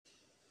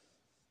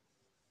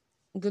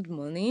Good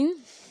morning.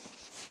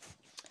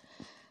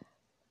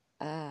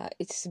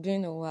 It's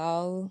been a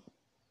while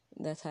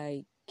that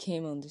I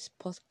came on this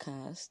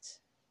podcast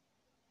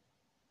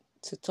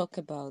to talk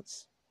about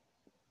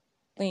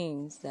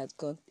things that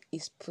God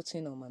is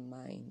putting on my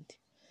mind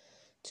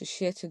to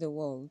share to the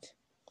world.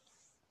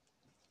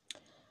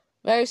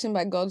 Very soon,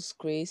 by God's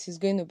grace, it's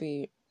going to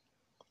be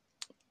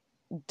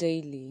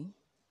daily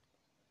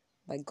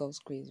by God's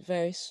grace.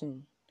 Very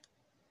soon.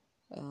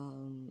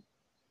 Um,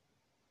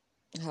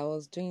 I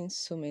was doing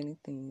so many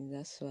things,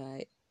 that's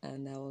why,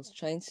 and I was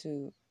trying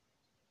to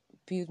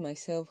build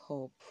myself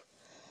up.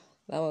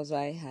 That was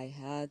why I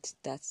had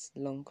that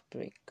long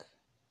break.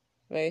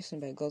 Very soon,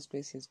 by God's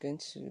grace, it's going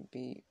to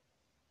be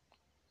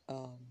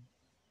um,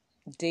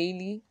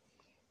 daily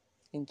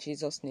in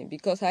Jesus' name,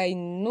 because I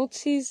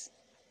notice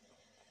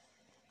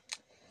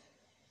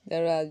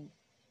there are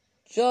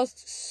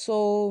just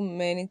so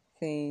many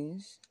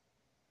things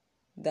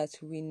that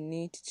we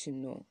need to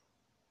know,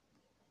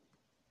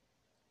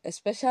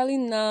 especially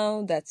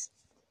now that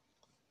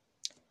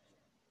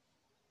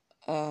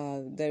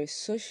there is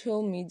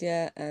social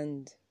media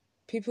and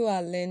people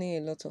are learning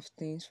a lot of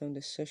things from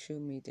the social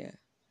media.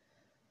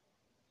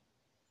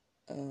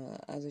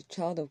 As a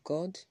child of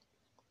God,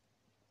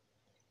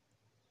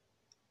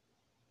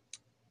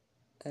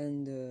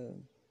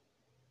 and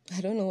I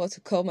don't know what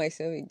to call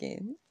myself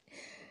again.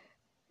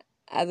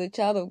 As a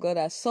child of God,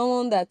 as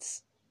someone that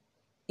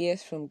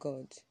hears from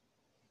God,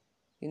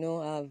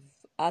 I've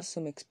had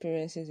some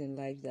experiences in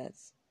life that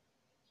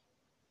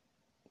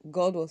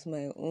God was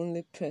my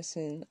only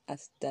person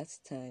at that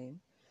time.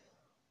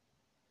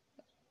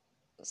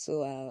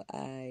 So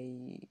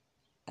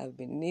I've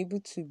been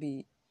able to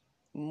be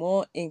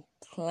more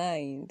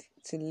inclined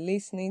to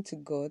listening to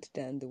God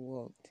than the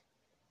world.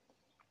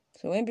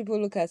 So when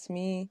people look at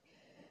me,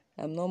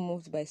 I'm not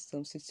moved by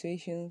some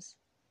situations.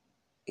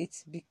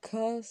 It's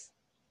because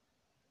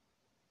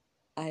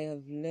I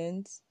have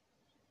learned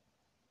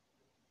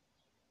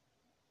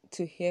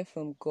to hear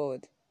from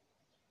God.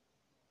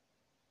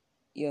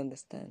 You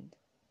understand?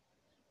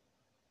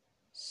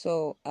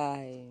 So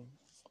I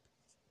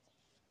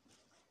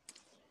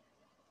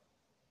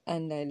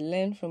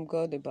learn from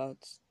God about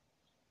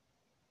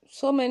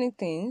so many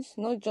things,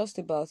 not just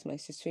about my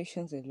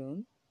situations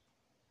alone.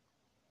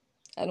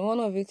 And one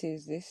of it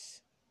is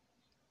this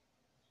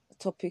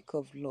topic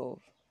of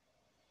love.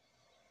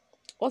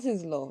 What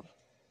is love?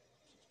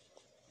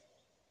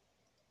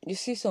 You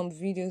see some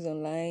videos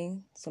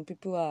online, some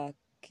people are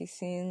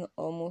kissing,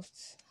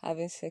 almost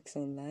having sex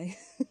online,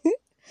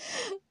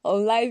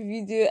 on live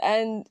video,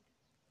 and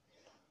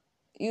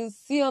you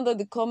see under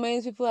the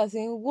comments, people are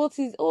saying, what's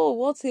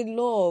a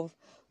love?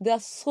 They are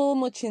so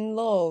much in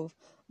love.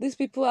 These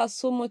people are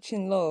so much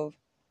in love.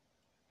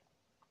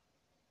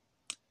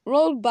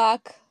 Roll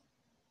back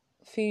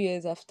a few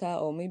years after,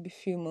 or maybe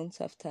a few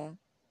months after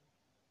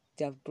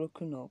they have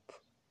broken up,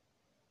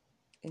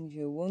 and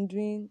you're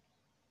wondering,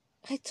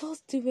 I thought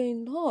they were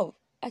in love.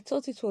 I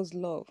thought it was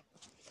love.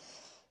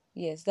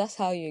 Yes, that's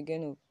how you're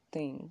going to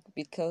think,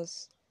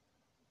 because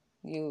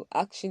you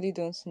actually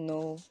don't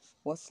know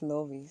what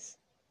love is.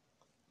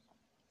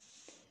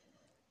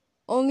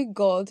 Only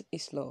God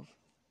is love,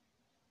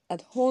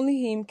 and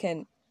only Him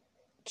can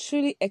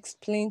truly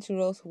explain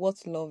to us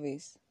what love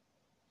is.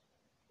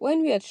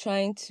 When we are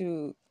trying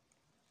to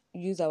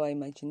use our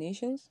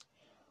imaginations,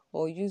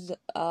 or use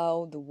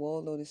how the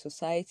world or the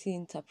society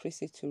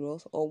interprets it to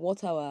us, or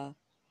what our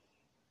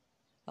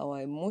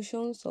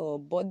emotions or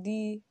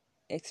body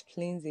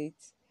explains it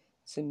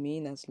to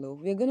mean as love,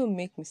 we're going to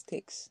make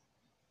mistakes.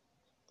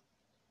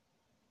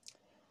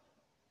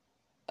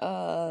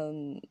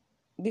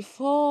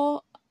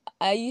 Before,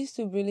 I used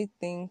to really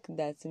think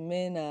that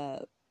men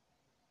are,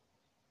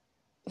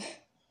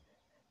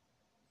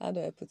 how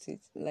do I put it,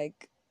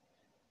 like,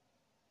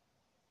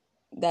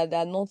 that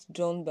they're not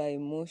drawn by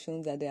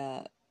emotions, that they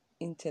are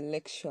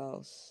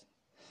intellectuals.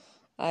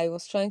 I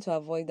was trying to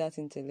avoid that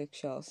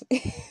intellectual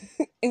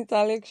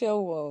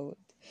world,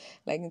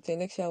 like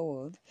intellectual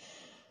world.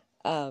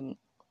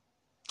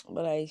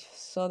 But I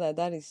saw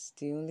that is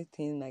the only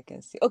thing I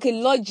can see. Okay,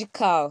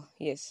 logical.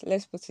 Yes,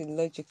 let's put it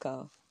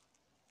logical.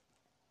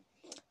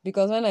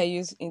 Because when I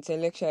use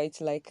intellectual,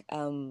 it's like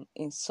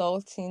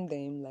insulting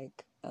them,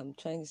 like I'm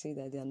trying to say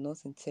that they are not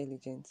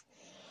intelligent.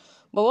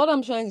 But what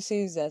I'm trying to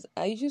say is that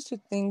I used to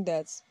think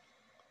that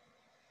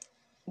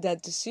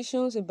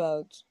decisions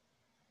about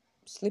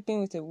sleeping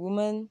with a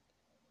woman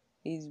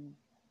is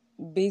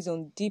based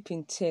on deep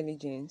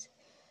intelligence.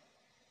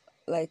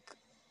 Like,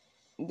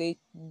 they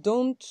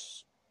don't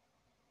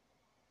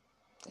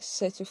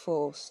settle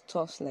for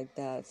stuff like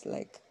that.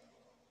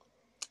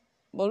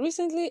 But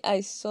recently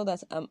I saw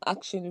that I'm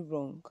actually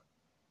wrong.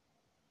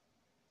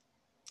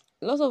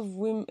 A lot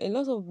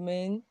of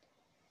men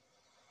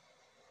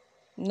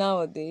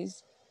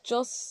nowadays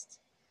just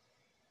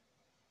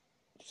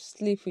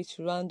sleep with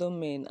random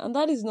men, and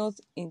that is not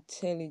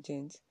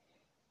intelligent.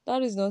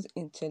 That is not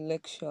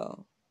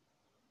intellectual.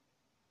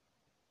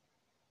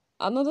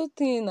 Another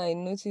thing I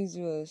noticed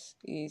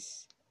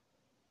is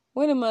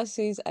when a man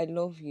says I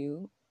love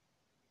you,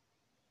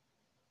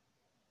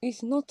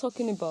 It's not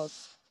talking about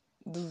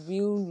the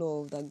real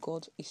love that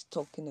God is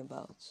talking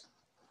about.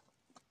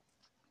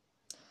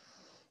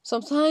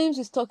 Sometimes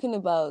it's talking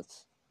about,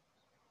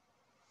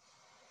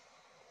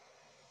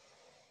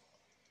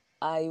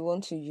 I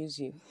want to use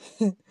you.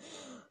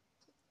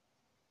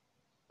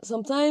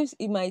 Sometimes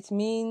it might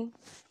mean,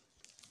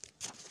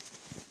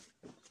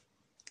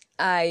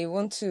 I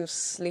want to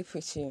sleep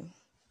with you.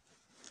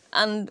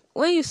 And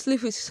when you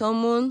sleep with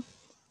someone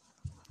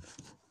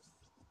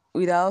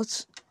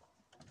without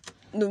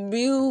the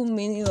real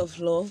meaning of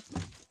love,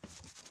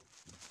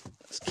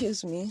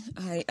 excuse me,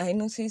 I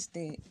noticed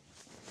the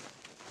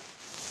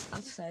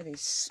outside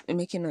is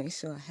making noise,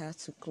 so I had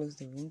to close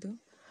the window.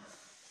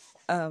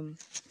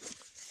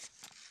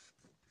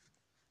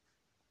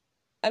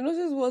 I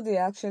noticed what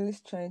they're actually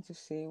trying to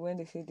say when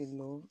they say the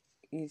love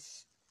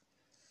is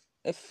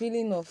a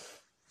feeling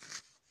of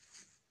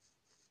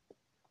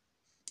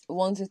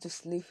wanting to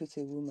sleep with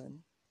a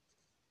woman.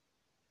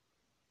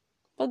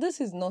 But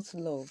this is not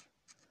love.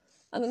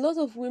 And a lot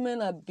of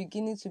women are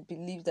beginning to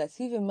believe that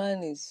if a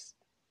man is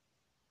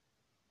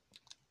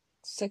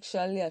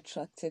sexually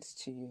attracted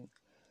to you,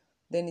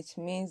 then it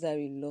means that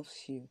he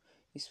loves you.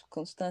 He's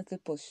constantly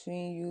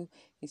pursuing you.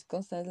 He's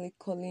constantly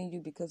calling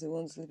you because he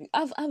wants to sleep.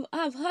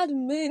 I've had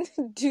men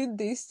do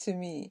this to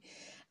me.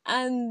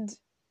 And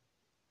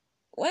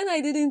when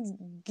I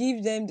didn't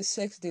give them the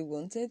sex they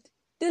wanted,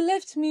 they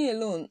left me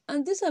alone.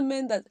 And these are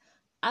men that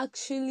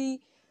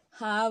actually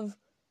have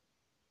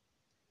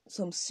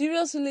some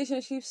serious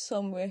relationships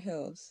somewhere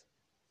else.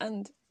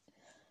 And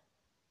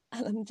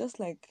I'm just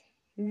like,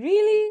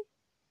 really?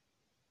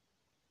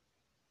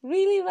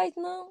 Really right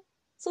now?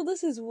 So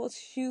this is what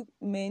you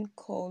men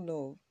call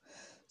love.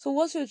 So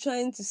what you're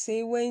trying to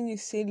say when you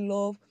say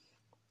love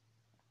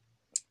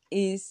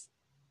is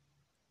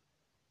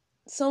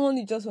someone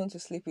you just want to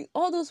sleep with.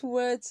 All those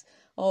words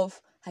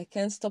of, I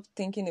can't stop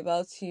thinking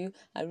about you,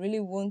 I really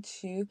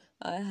want you,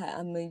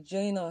 I'm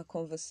enjoying our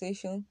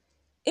conversation.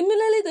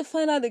 Immediately they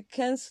find out they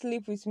can't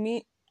sleep with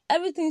me,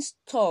 everything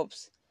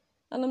stops.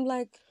 And I'm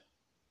like,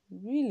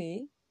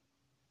 really?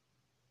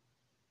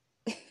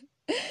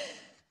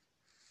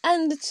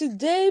 And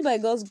today, by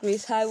God's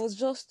grace, I was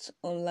just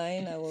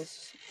online.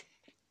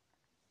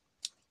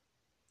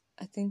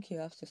 I think you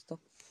have to stop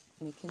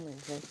making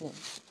noise right now.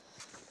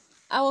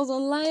 I was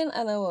online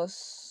and I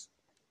was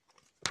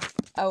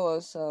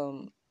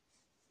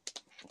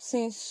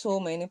seeing so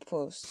many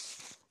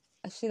posts.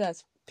 I see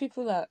that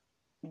people are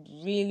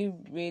really,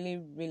 really,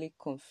 really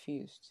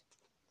confused.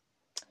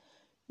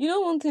 You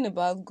know, one thing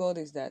about God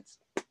is that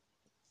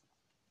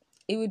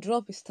He will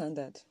drop His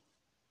standard.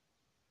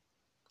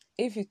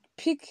 If you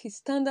pick His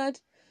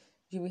standard,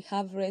 you will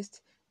have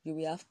rest, you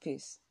will have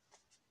peace.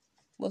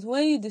 But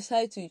when you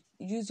decide to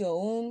use your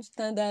own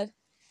standard,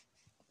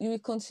 you will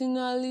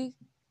continually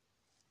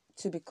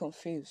to be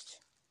confused.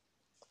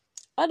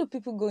 How do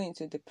people go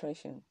into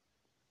depression?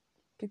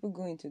 People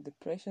go into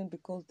depression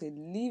because they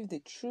leave the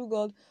true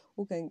God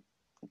who can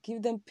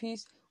give them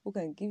peace, who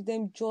can give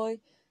them joy,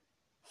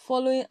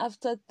 following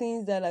after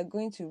things that are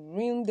going to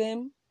ruin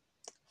them,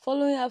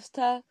 following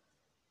after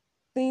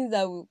things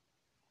that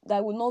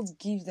will not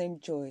give them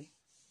joy.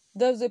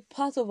 There's a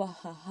part of our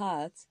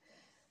heart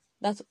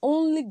that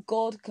only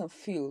God can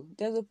feel.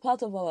 There's a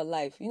part of our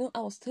life. You know,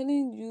 I was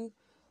telling you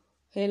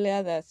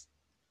earlier that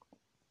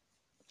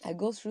I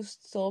go through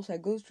stuff, I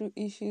go through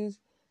issues,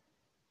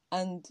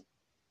 and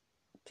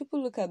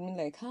people look at me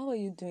like, how are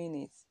you doing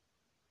it?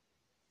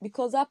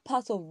 Because that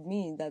part of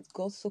me that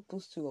God's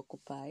supposed to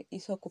occupy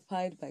is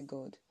occupied by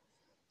God.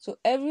 So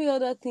every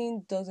other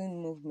thing doesn't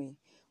move me.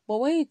 But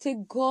when you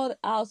take God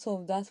out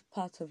of that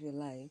part of your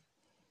life,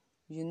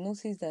 you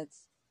notice that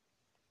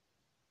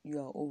you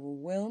are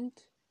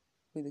overwhelmed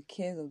with the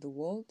cares of the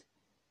world.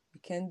 You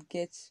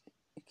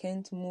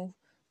can't move,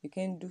 you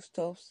can't do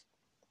stuff.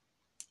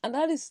 And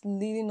that is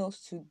leading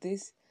us to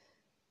this,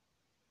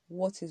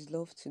 what is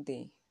love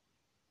today?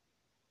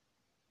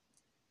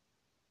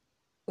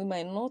 We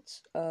might not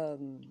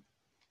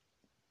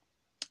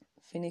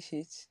finish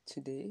it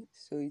today,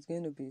 so it's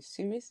going to be a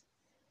series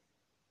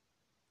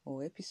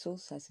or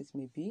episodes as it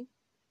may be.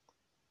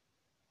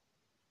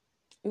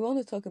 We want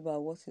to talk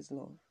about what is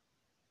love.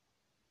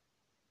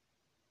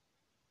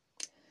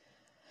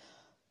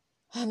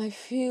 And I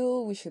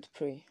feel we should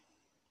pray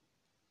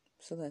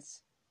so that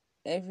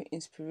every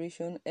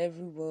inspiration,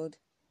 every word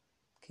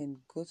can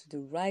go to the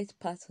right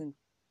pattern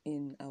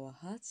in our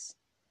hearts,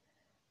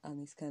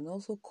 and it can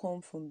also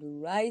come from the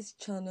right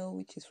channel,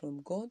 which is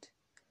from God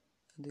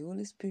and the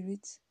Holy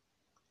Spirit.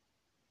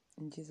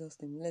 In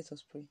Jesus' name, let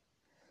us pray.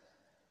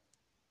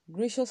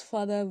 Gracious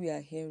Father, we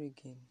are here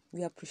again.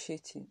 We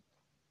appreciate you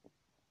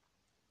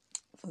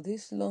for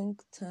this long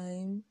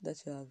time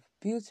that you have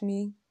built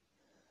me,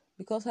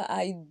 because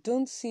I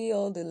don't see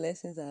all the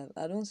lessons,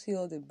 I don't see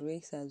all the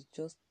breaks as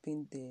just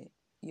been there.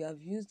 You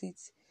have used it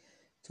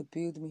to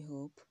build me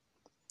up,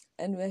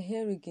 and we're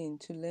here again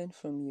to learn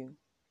from you.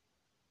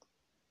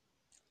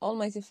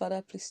 Almighty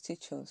Father, please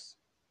teach us,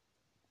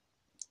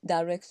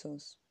 direct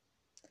us,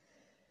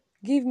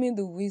 give me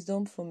the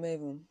wisdom from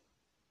heaven,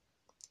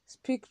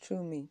 Speak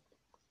through me.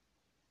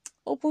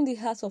 Open the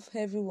hearts of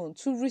everyone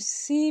to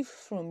receive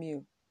from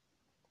you.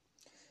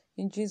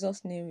 In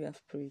Jesus' name we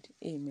have prayed.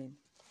 Amen.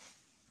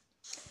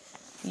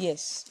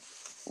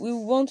 Yes, we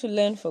want to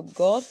learn from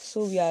God,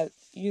 so we are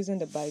using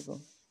the Bible.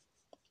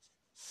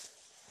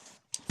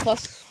 1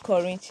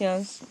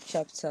 Corinthians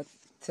chapter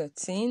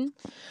 13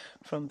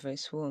 from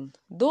verse 1.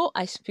 Though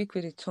I speak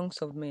with the tongues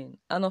of men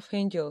and of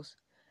angels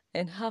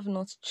and have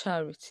not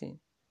charity,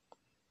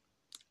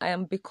 I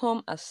am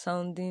become a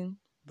sounding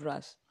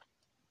brass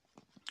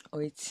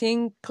or a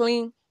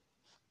tinkling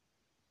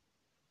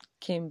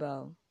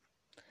cymbal.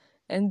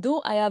 And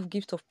though I have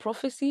gift of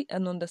prophecy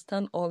and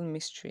understand all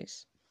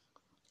mysteries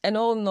and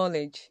all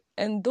knowledge,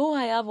 and though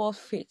I have all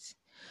faith,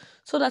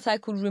 so that I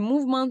could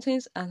remove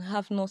mountains and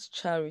have not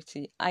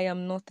charity, I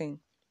am nothing.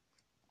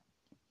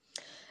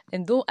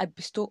 And though I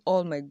bestow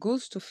all my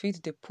goods to feed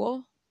the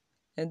poor,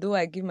 and though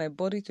I give my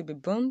body to be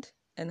burned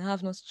and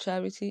have not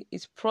charity,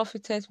 it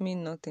profiteth me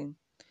nothing.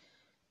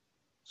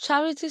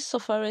 Charity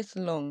suffereth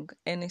long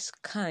and is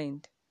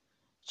kind.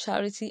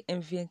 Charity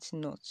envieth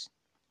not.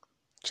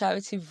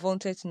 Charity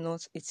vaunteth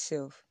not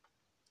itself,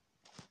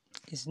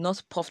 is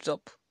not puffed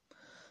up,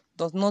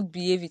 does not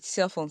behave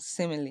itself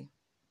unseemly,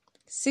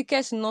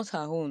 seeketh not her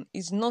own,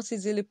 is not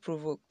easily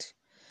provoked,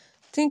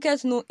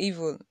 thinketh no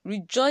evil,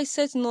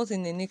 rejoiceth not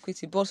in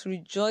iniquity, but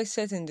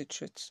rejoiceth in the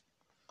truth,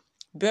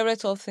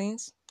 beareth all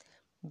things,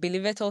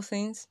 believeth all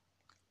things,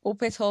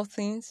 hopeth all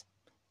things,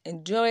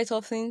 endureth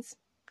all things.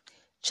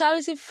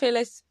 Charity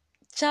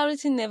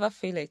never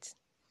faileth.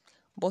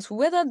 But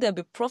whether there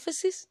be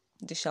prophecies,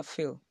 they shall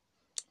fail.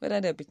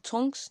 Whether there be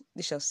tongues,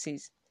 they shall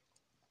cease.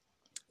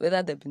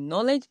 Whether there be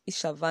knowledge, it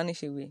shall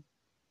vanish away.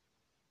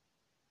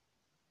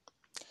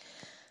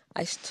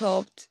 I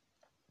stopped.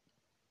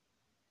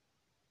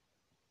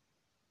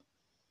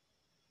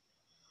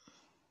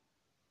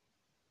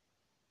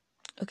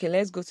 Okay,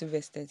 let's go to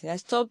verse 13. I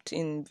stopped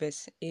in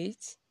verse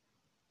 8.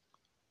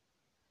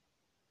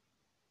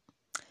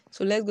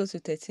 So let's go to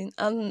 13.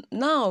 And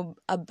now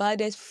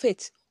abideth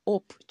faith,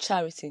 hope,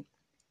 charity.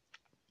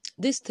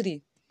 These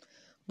three.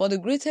 But the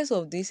greatest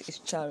of these is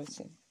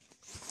charity.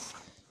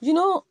 You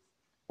know,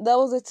 there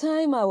was a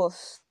time I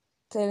was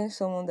telling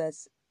someone that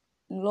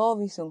love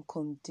is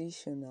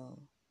unconditional.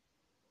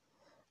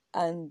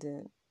 And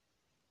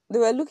they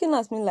were looking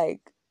at me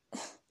like,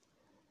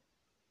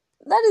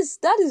 that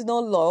is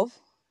not love.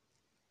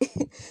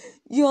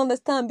 You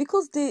understand?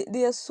 Because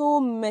they are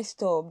so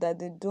messed up that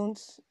they don't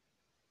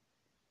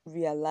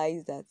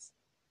realize that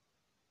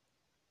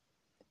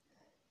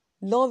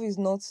love is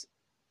not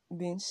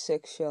being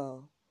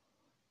sexual.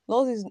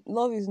 Love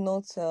is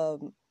not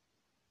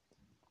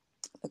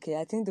okay,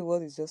 I think the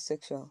word is just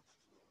sexual.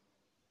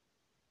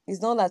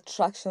 It's not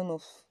attraction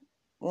of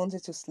wanting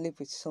to sleep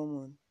with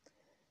someone.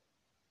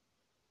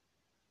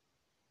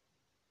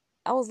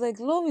 I was like,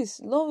 love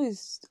is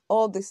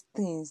all these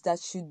things that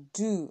you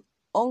do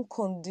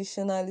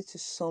unconditionally to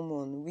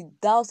someone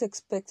without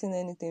expecting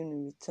anything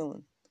in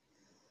return.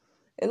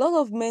 A lot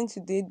of men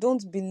today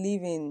don't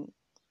believe in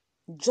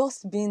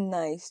just being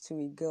nice to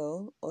a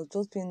girl or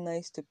just being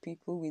nice to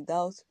people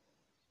without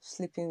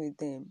sleeping with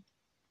them.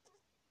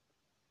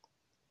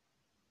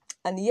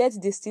 And yet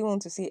they still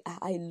want to say,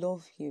 I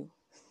love you.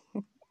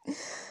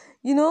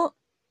 You know,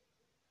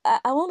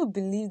 I want to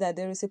believe that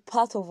there is a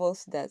part of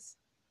us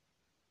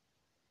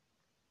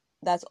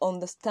that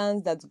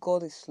understands that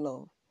God is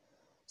love.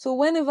 So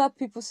whenever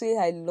people say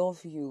I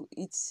love you,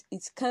 it's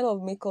kind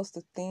of make us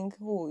to think,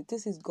 oh,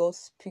 this is God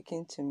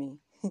speaking to me.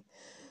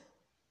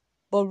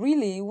 But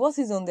really, what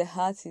is on the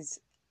heart is,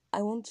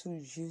 I want to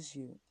use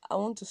you. I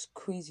want to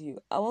squeeze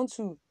you. I want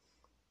to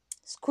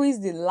squeeze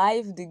the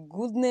life, the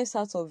goodness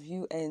out of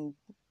you and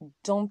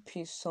dump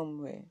you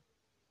somewhere.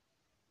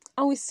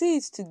 And we see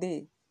it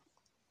today.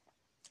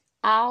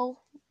 How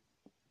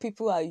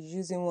people are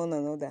using one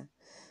another.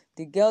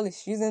 The girl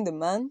is using the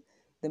man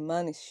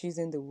is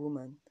using the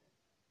woman.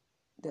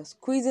 They're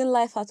squeezing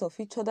life out of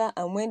each other,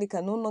 and when they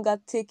can no longer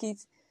take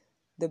it,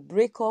 the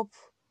breakup,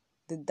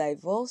 the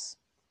divorce.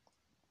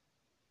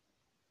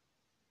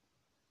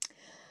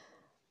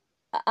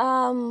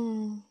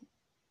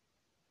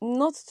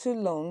 Not too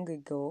long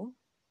ago,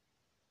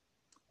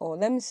 or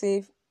let me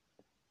say,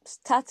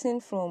 starting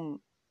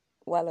from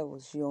while I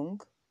was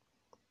young,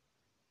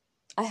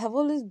 I have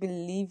always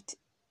believed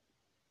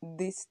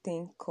this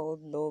thing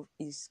called love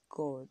is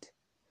God.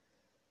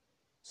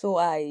 So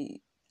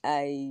I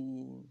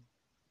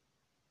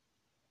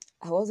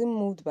wasn't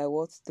moved by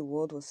what the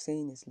world was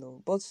saying is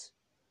love. But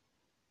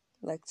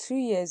like 2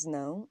 years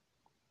now,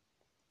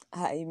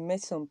 I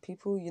met some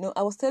people,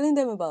 I was telling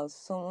them about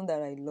someone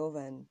that I love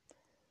and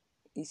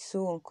is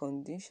so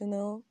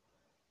unconditional.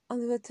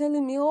 And they were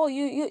telling me, oh,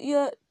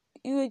 you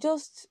were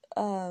just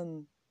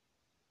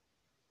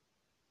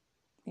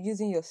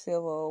using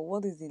yourself, or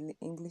what is the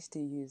English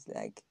they use?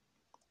 Like,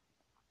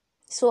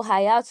 so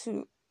I had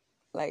to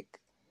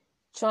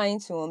trying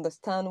to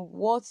understand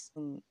what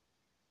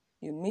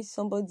you meet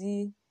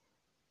somebody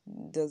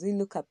Does it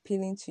look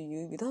appealing to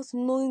you? Without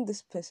knowing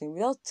this person,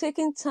 without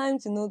taking time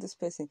to know this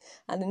person,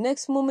 and the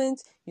next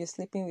moment you're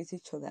sleeping with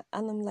each other.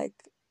 And I'm like,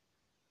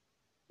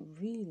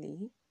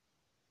 really?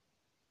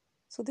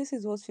 So this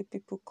is what you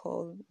people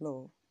call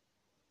love?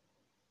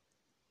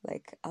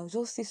 Like, I'll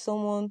just see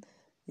someone,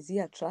 is he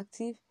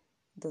attractive?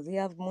 Does he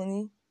have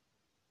money?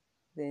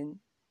 Then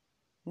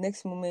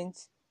next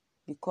moment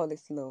you call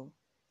it love.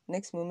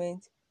 Next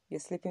moment you're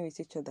sleeping with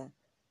each other.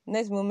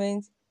 Next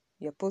moment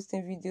you're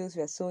posting videos,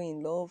 you're so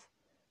in love.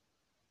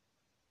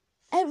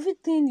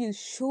 Everything you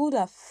should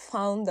have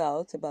found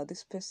out about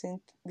this person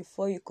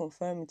before you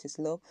confirm it is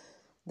love.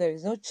 There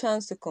is no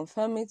chance to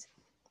confirm it.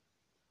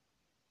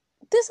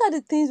 These are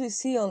the things we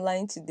see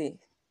online today.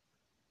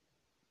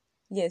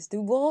 Yes,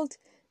 the world,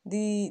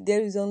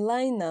 there is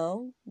online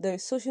now, there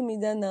is social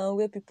media now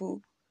where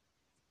people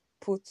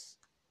put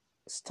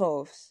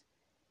stuffs.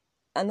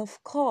 And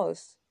of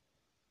course,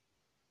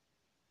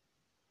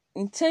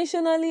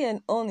 intentionally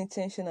and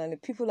unintentionally,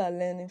 people are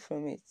learning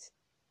from it.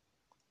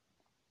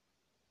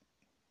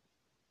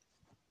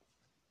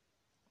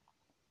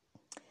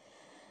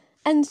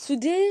 And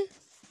today,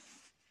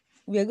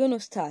 we are going to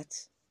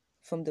start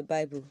from the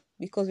Bible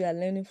because we are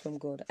learning from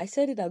God. I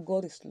said it that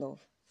God is love.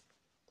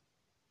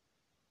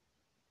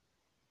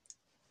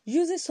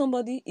 Using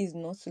somebody is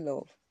not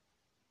love.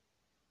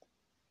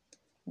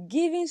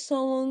 Giving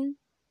someone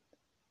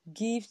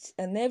gifts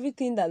and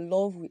everything that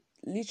love will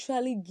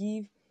literally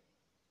give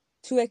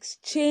to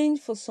exchange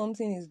for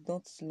something is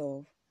not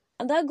love.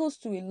 And that goes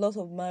to a lot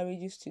of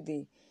marriages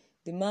today.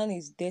 The man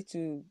is there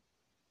to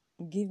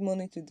give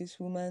money to this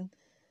woman,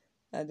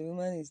 and the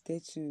woman is there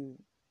to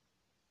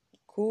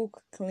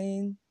cook,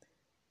 clean,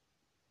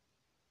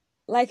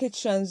 like a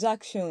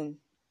transaction,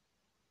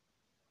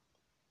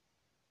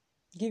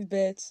 give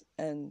birth,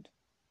 and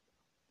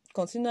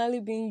continually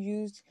being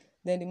used.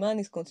 Then the man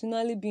is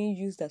continually being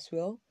used as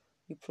well.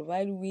 You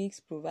provide wigs,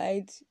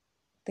 provide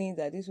things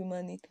that this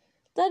woman needs.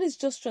 That is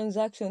just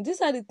transaction.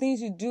 These are the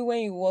things you do when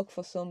you work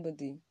for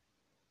somebody.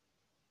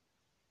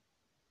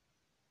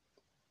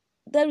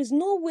 There is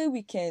no way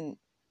we can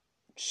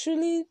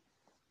truly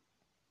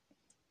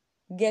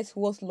get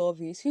what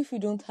love is if we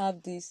don't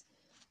have this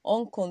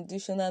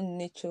unconditional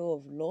nature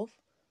of love,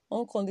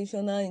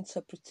 unconditional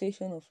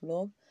interpretation of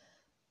love.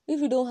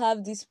 If we don't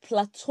have this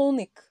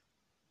platonic,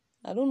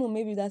 I don't know,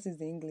 maybe that is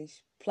the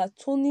English,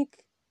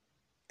 platonic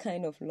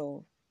kind of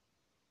love,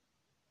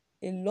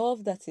 a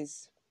love that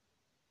is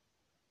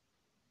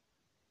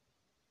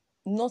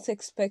not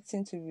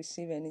expecting to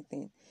receive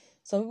anything.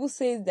 Some people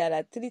say there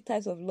are 3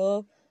 types of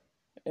love: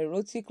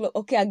 erotic love,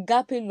 okay,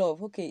 agape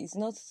love, okay, it's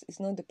not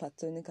the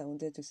platonic I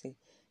wanted to say,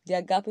 the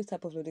agape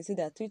type of love. They say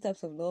there are 3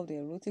 types of love: the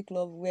erotic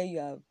love, where you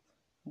are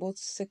both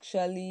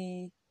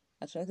sexually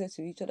attracted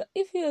to each other.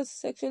 If you are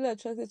sexually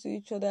attracted to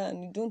each other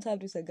and you don't have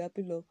this agape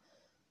love,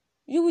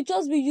 you will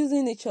just be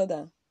using each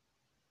other.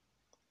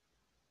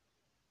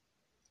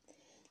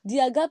 The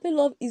agape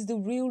love is the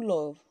real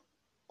love.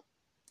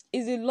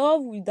 Is a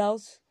love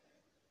without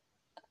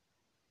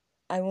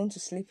I want to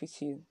sleep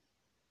with you.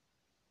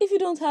 If you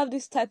don't have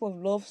this type of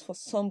love for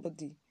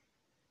somebody,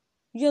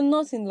 you're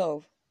not in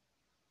love.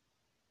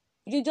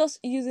 You're just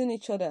using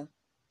each other.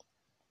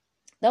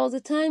 There was a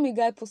time a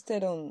guy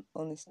posted on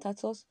his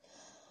status.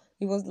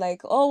 He was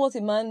like, all what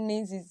a man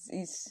needs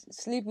is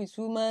sleep with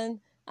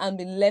woman and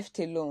be left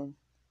alone.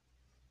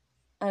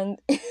 And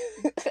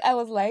I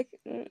was like,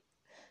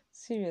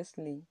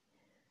 seriously?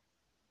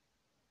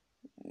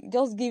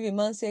 Just give a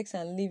man sex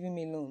and leave him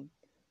alone.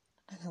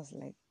 And I was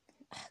like,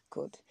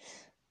 God.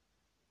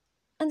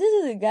 And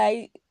this is a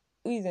guy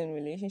who is in a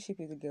relationship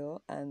with a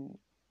girl, and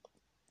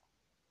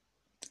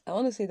I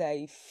want to say that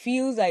he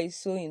feels that he's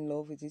so in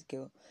love with this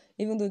girl,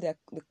 even though they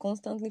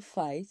constantly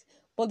fight.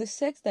 But the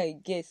sex that he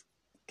gets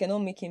cannot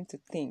make him to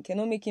think,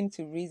 cannot make him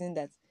to reason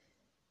that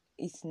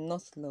it's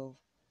not love.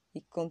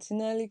 He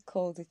continually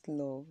calls it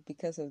love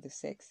because of the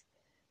sex.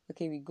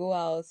 Okay, we go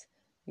out,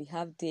 we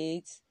have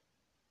dates.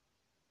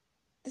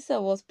 These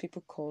are what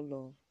people call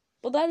love.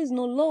 But that is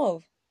not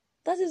love.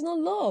 That is not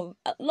love.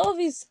 Love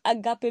is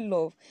agape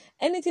love.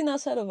 Anything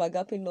outside of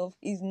agape love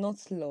is not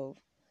love.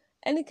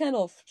 Any kind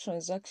of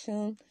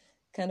transaction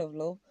kind of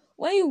love.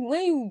 When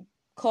you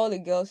call a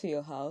girl to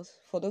your house,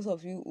 for those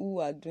of you who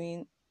are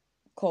doing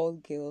call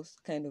girls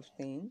kind of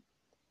thing,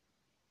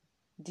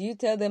 do you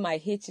tell them I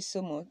hate you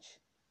so much?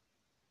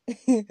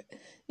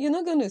 You're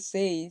not going to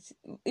say it.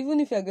 Even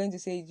if you're going to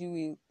say it, you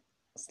will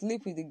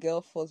sleep with the girl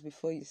first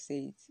before you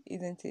say it,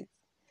 isn't it?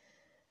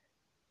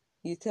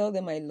 You tell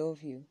them I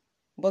love you.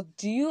 But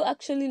do you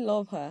actually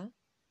love her?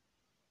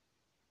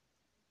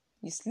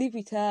 You sleep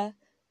with her,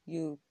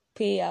 you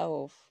pay her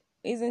off,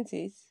 isn't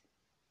it?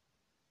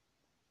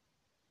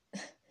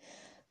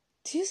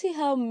 Do you see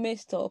how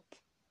messed up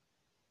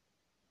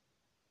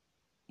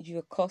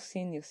you're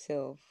causing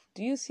yourself?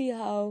 Do you see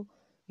how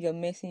you're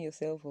messing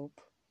yourself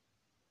up?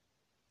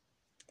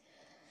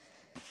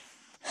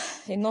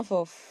 Enough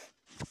of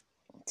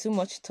too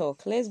much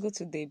talk. Let's go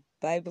to the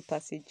Bible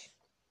passage.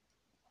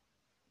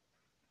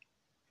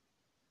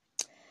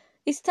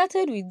 It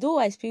started with, though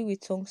I speak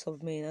with tongues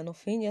of men and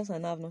of angels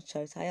and have not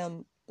charity, I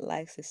am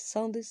like a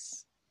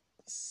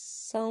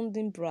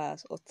sounding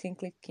brass or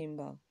tinkling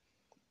cymbal.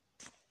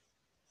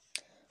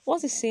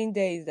 What he's saying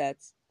there is that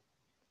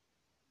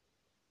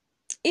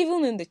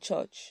even in the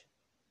church,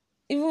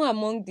 even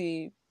among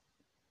the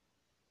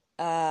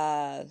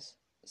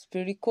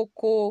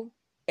spiritual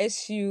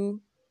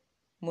SU,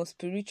 more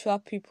spiritual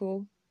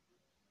people,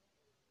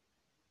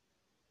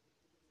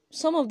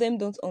 some of them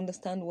don't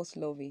understand what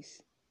love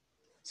is.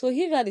 So if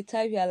you are the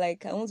type, you are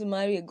like, I want to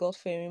marry a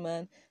God-fearing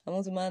man, I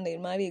want to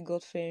marry a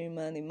God-fearing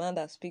man, a man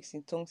that speaks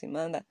in tongues, a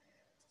man that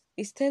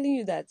is telling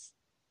you that,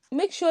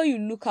 make sure you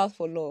look out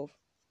for love.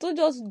 Don't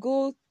just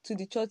go to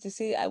the church to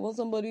say, I want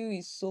somebody who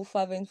is so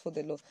fervent for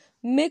the Lord.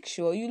 Make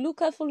sure you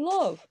look out for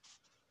love.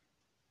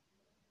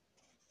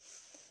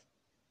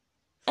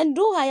 And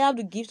though I have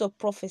the gift of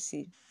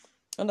prophecy,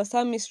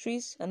 understand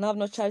mysteries, and have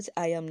no charity,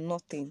 I am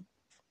nothing.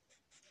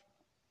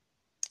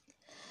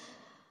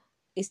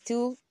 It's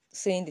still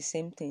saying the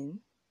same thing.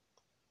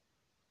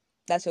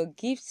 That your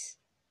gift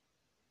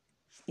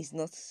is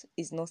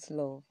not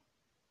love.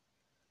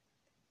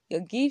 Your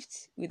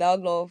gift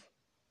without love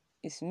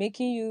is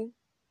making you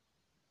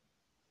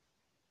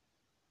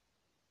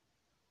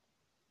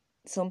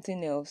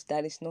something else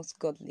that is not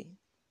godly.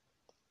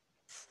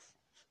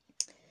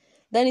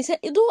 Then he said,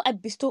 though I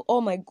bestow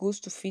all my goods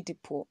to feed the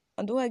poor,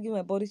 and though I give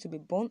my body to be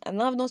burned, and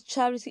have not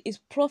charity, it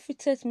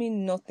profiteth me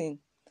nothing.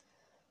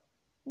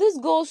 This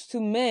goes to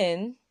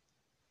men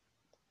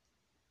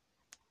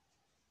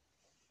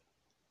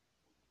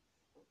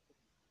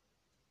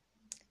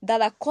that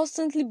are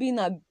constantly being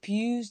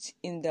abused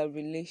in their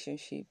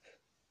relationship,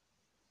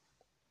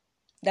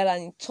 that are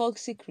in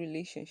toxic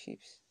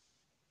relationships.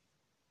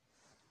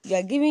 You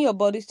are giving your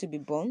bodies to be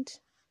burned.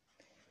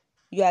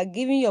 You are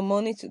giving your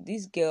money to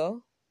this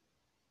girl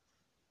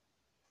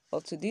or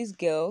to these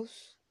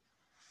girls.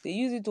 They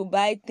use it to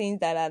buy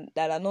things that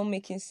are not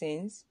making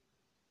sense,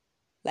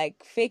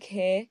 like fake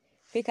hair,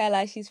 fake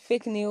eyelashes,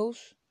 fake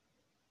nails,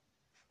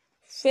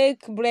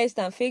 fake breast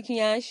and fake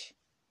yash.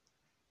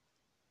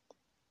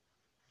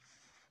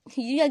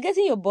 You are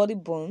getting your body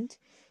burned.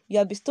 You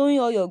are bestowing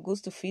all your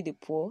goods to feed the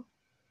poor.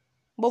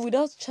 But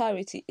without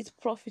charity, it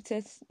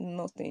profiteth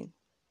nothing.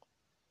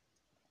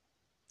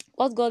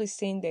 What God is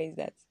saying there is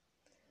that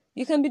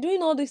you can be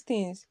doing all these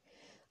things.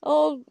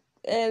 Oh,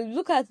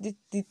 look at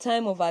the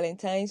time of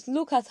Valentine's.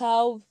 Look at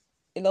how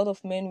a lot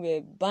of men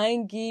were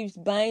buying gifts,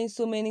 buying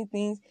so many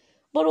things.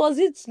 But was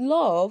it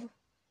love?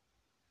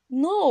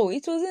 No,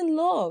 it wasn't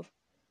love.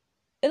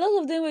 A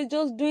lot of them were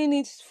just doing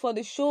it for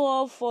the show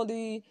off,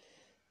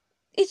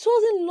 it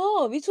wasn't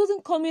love. It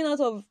wasn't coming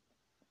out of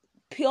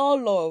pure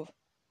love.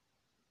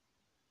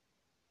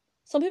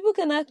 Some people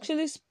can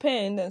actually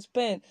spend and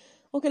spend.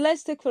 Okay,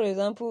 let's take for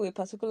example a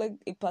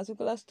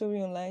particular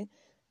story online.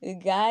 A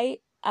guy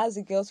asked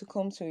a girl to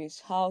come to his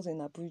house in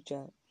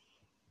Abuja,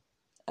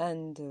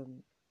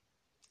 and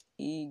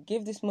he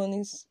gave this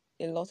money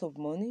a lot of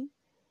money.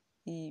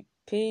 He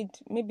paid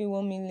maybe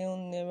 1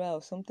 million naira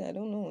or something. I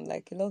don't know,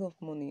 like a lot of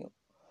money.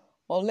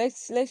 Or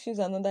let's use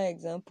another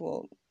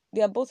example.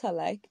 They are both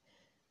alike.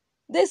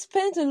 They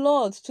spent a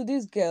lot to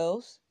these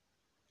girls,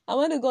 and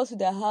when they got to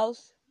their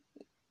house,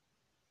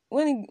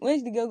 when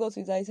the girl got to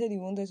his house, he said he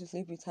wanted to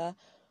sleep with her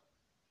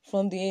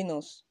from the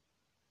anus.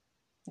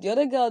 The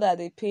other girl that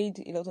they paid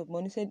a lot of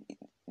money said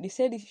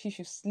she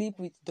should sleep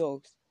with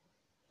dogs.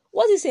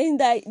 What he's saying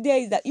there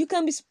is that you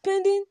can be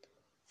spending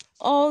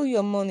all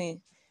your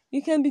money,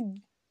 you can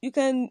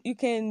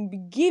be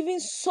giving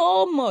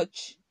so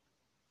much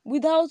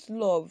without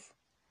love.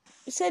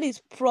 He said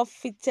it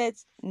profited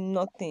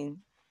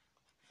nothing.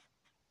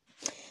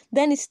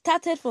 Then it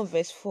started from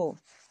verse 4.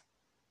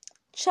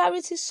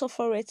 Charity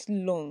suffereth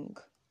long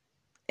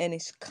and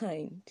is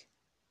kind.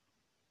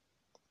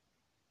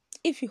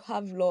 If you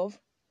have love,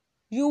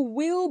 you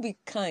will be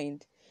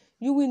kind.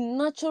 You will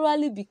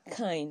naturally be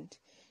kind.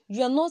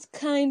 You are not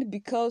kind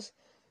because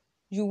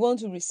you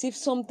want to receive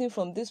something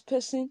from this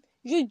person.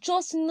 You're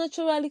just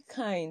naturally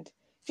kind.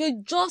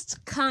 You're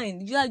just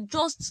kind. You are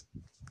just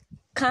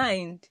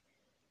kind.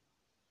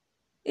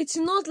 It's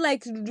not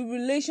like the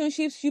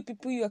relationships you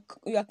people you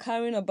are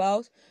caring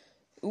about.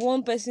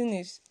 One person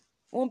is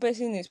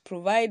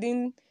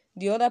providing,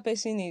 the other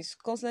person is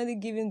constantly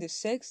giving the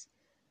sex.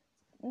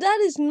 That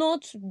is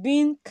not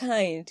being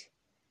kind.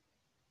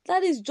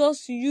 That is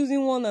just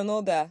using one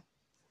another.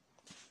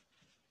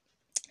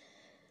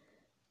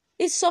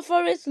 It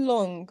suffereth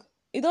long.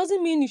 It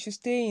doesn't mean you should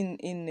stay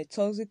in a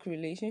toxic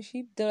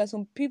relationship. There are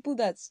some people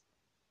that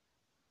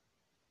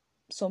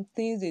some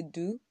things they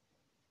do,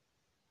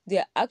 they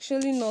are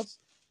actually not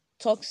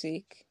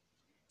toxic,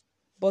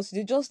 but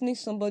they just need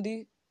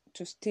somebody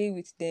to stay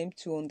with them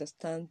to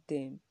understand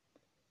them.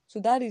 So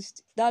that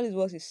is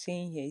what he's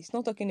saying here. He's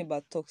not talking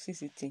about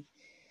toxicity.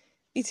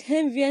 It's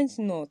envious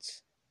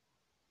not.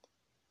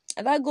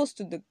 And that goes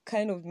to the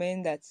kind of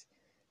men that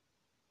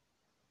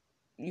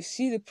you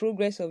see the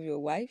progress of your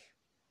wife,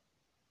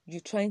 you're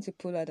trying to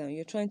pull her down,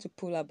 you're trying to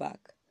pull her back.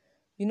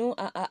 You know,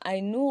 I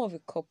know of a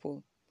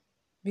couple.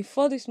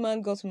 Before this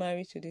man got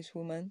married to this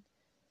woman,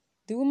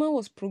 the woman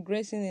was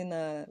progressing in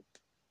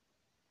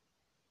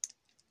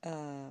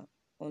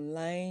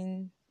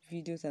online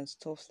videos and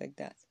stuff like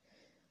that.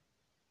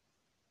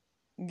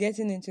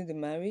 Getting into the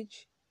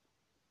marriage,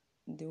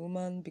 the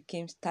woman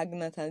became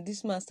stagnant and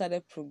this man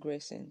started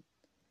progressing.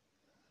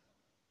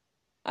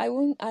 I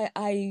want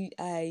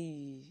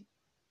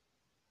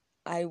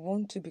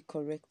to be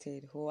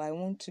corrected, or I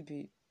want to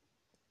be,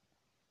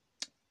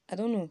 I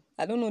don't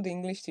know the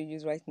English to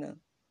use right now.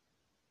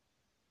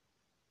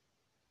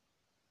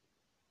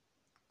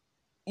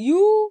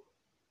 You,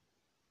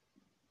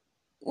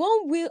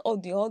 one way or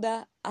the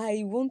other,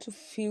 I want to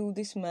feel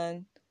this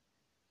man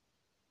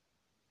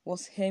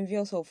was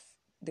envious of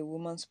the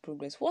woman's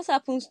progress. What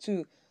happens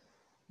to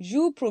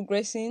you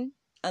progressing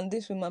and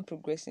this woman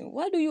progressing?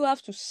 Why do you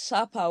have to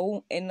sap her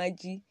own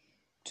energy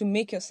to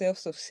make yourself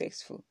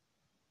successful?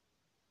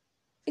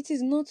 It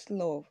is not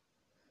love.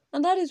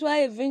 And that is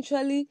why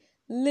eventually,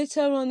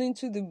 later on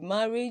into the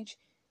marriage,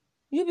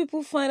 you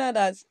people find out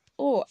that,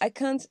 oh, I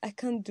can't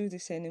do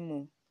this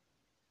anymore.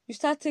 You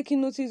start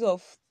taking notice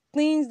of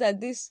things that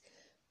this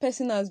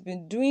person has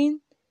been doing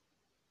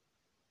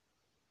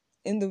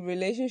in the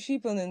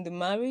relationship and in the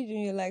marriage,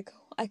 and you're like,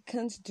 I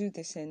can't do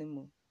this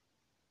anymore.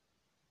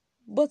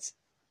 But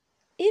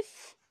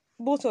if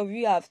both of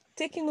you have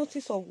taken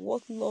notice of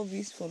what love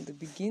is from the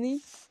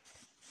beginning,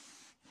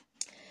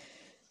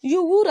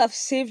 you would have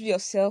saved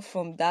yourself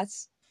from that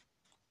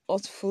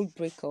hurtful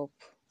breakup.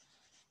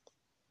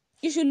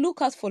 You should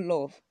look out for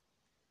love.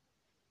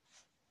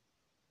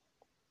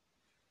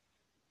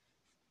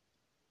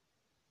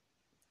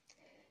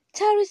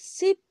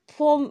 Charity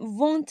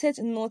wanted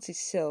not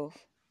itself.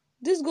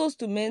 This goes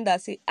to men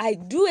that say, I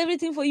do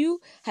everything for you.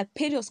 I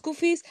paid your school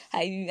fees.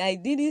 I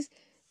did this.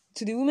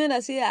 To the women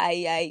that say,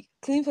 I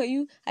clean for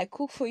you. I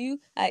cook for you.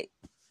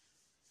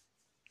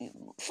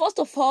 First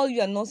of all,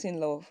 you are not in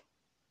love.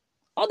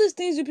 All these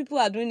things you people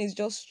are doing is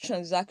just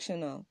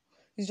transactional.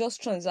 It's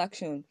just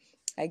transaction.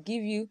 I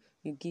give you,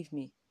 you give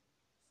me.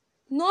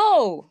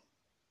 No.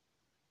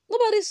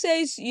 Nobody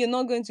says you're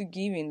not going to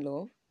give in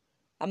love.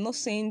 I'm not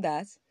saying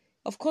that.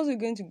 Of course, you're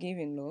going to give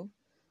in love.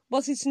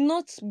 But it's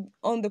not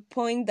on the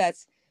point that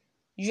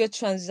you're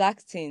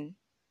transacting.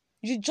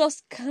 You're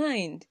just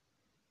kind.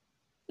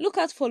 Look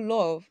out for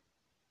love.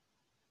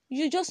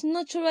 You're just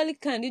naturally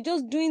kind. You're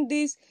just doing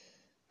this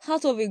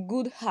out of a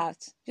good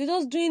heart. You're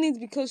just doing it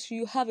because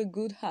you have a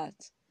good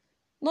heart.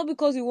 Not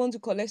because you want to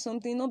collect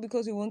something, not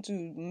because you want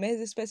to mess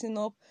this person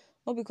up,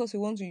 not because you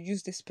want to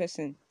use this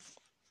person.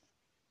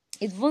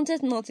 It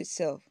wanted not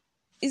itself.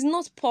 It's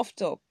not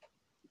puffed up.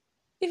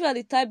 If you are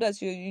the type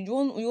that you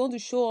want to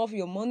show off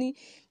your money,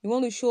 you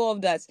want to show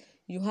off that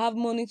you have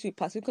money to a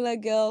particular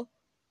girl,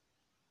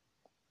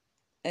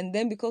 and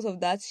then because of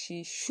that,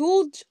 she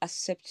should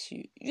accept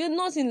you. You're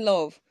not in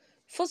love.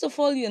 First of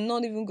all, you're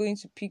not even going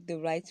to pick the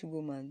right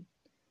woman.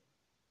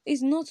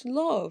 It's not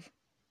love.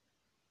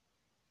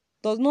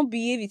 Does not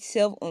behave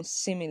itself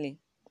unseemly.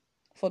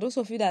 For those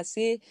of you that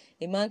say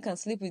a man can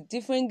sleep with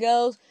different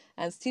girls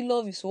and still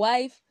love his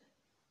wife,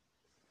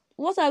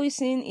 what are we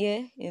seeing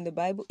here in the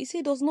Bible? It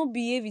says does not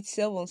behave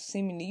itself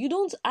unseemly. You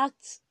don't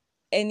act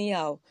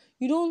anyhow.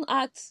 You don't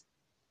act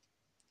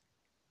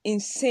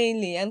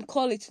insanely and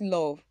call it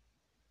love.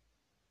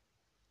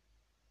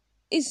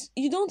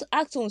 You don't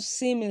act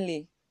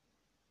unseemly.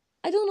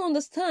 I don't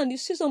understand. You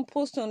see some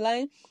post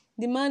online,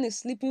 the man is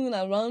sleeping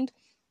around,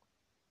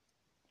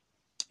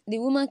 the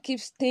woman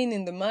keeps staying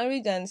in the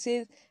marriage and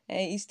says,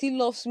 he still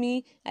loves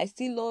me, I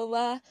still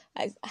love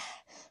her.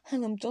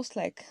 And I'm just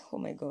like, oh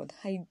my God,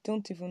 I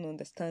don't even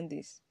understand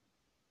this.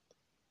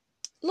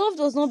 Love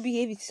does not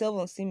behave itself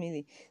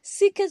unseemly.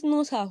 Seeketh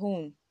not her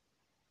own.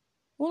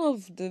 One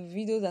of the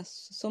videos that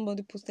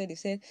somebody posted, they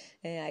said,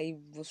 I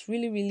was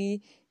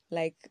really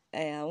like,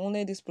 I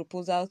wanted this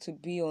proposal to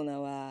be on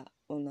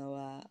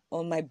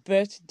my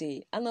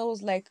birthday. And I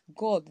was like,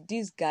 God,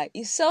 this guy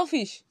is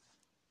selfish.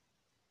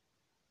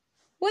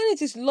 When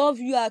it is love,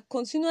 you are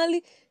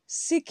continually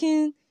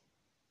seeking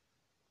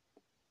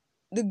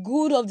the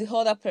good of the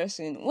other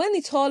person. When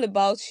it's all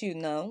about you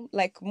now,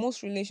 like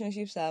most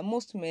relationships are,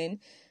 most men,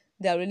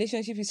 their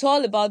relationship is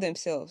all about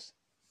themselves.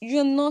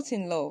 You're not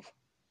in love.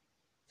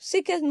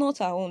 Seeketh not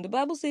her own. The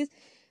Bible says,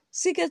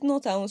 seeketh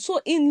not her own.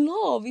 So in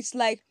love, it's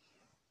like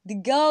the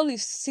girl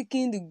is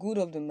seeking the good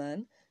of the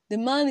man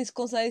is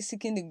constantly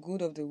seeking the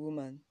good of the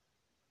woman.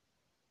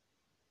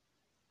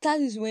 That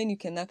is when you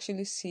can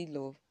actually see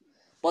love.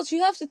 But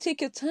you have to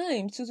take your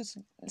time to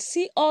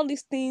see all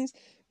these things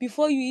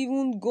before you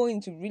even go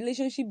into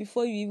relationship,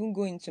 before you even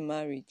go into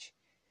marriage.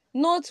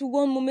 Not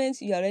one moment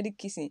you're already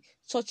kissing,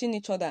 touching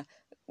each other,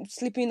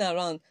 sleeping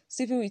around,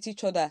 sleeping with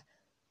each other.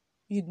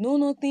 You know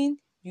nothing.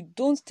 You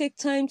don't take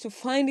time to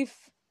find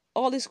if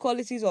all these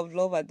qualities of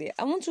love are there.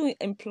 I want to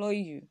employ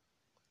you,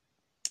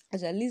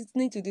 as you're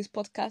listening to this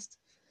podcast,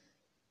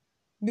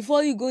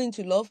 before you go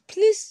into love,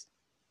 please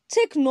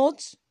take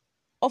note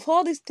of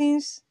all these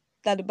things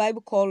that the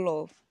Bible calls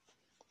love.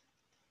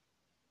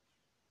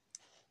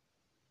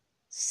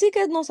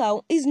 Seeketh not her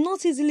own, is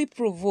not easily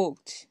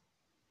provoked.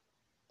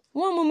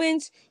 One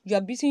moment you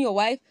are beating your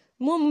wife,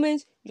 one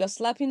moment you are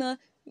slapping her,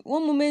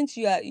 one moment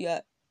you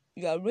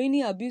are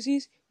raining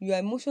abuses, you are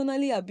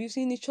emotionally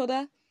abusing each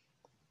other.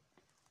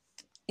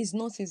 It's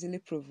not easily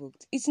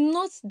provoked. It's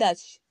not that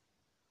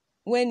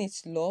when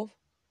it's love,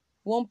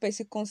 one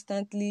person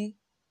constantly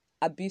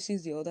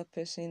abuses the other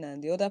person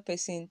and the other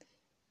person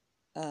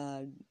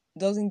uh,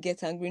 doesn't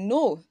get angry.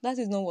 No, that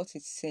is not what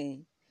it's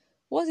saying.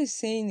 What it's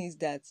saying is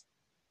that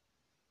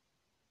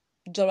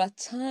there are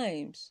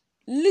times,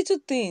 little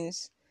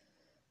things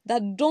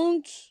that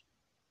don't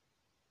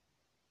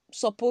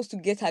supposed to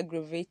get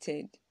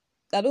aggravated,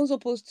 that don't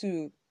supposed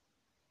to,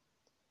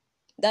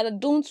 that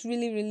don't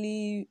really,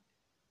 really,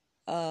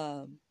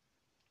 that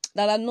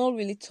are not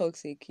really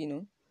toxic,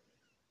 you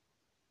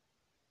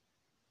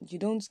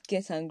don't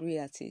get angry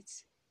at it.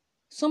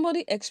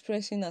 Somebody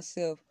expressing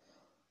herself,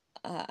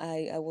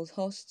 I was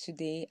hurt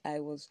today. I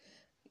was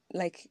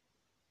like,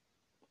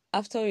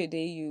 after a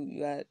day,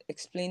 you are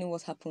explaining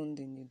what happened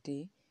in your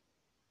day.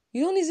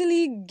 You don't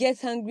easily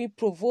get angry,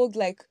 provoked,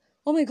 like,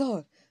 oh my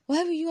God,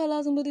 why will you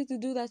allow somebody to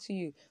do that to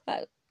you?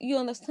 You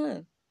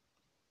understand?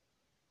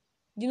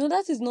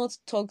 That is not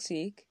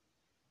toxic,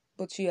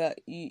 but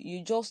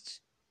you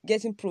just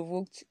getting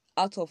provoked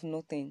out of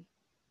nothing.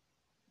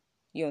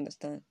 You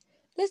understand?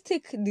 Let's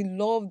take the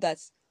love that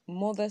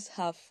mothers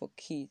have for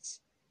kids.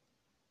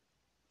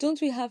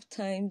 Don't we have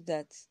times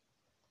that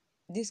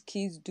these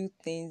kids do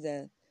things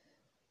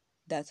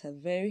that are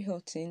very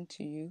hurting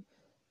to you,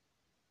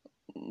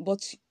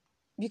 but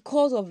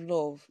because of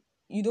love,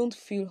 you don't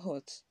feel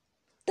hurt?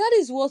 That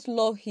is what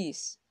love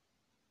is.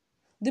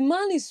 The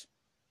man is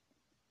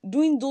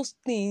doing those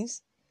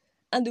things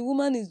and the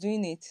woman is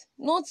doing it.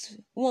 Not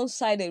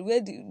one-sided,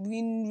 where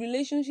in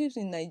relationships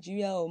in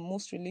Nigeria or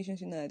most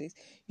relationships nowadays,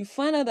 you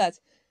find out that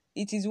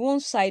it is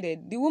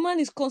one-sided. The woman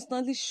is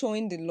constantly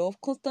showing the love,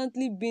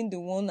 constantly being the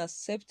one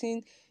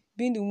accepting,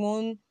 being the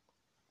one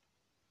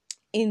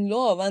in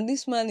love, and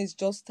this man is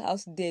just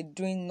out there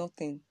doing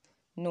nothing.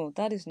 No,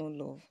 that is not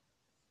love.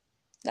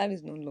 That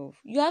is not love.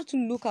 You have to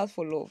look out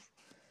for love.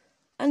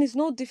 And it's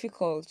not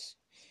difficult.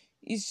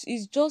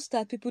 It's just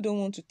that people don't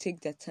want to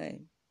take their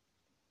time.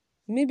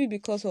 Maybe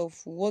because of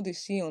what they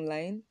see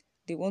online,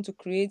 they want to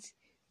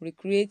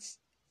recreate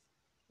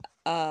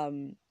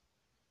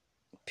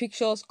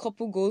pictures,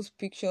 couple goals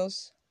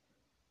pictures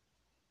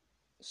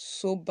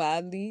so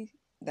badly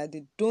that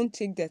they don't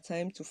take their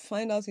time to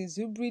find out, is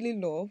it really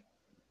love?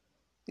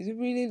 Is it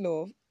really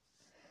love?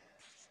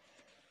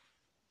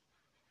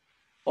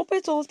 Hope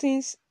at all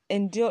things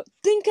endure.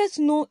 Thinketh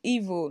no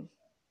evil.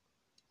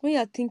 When you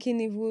are thinking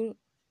evil,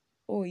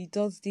 oh, he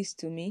does this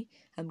to me,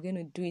 I'm going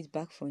to do it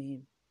back for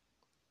him.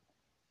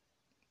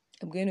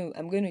 I'm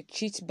going to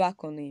cheat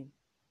back on him.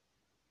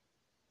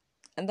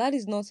 And that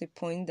is not a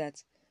point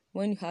that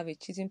when you have a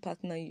cheating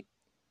partner,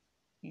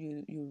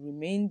 you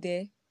remain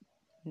there.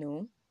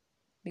 No,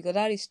 because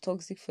that is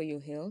toxic for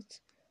your health.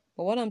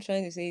 But what I'm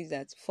trying to say is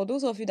that for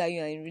those of you that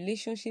you are in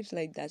relationships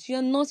like that, you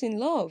are not in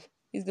love.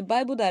 It's the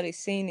Bible that is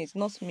saying it,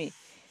 not me.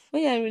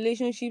 When you're in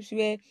relationships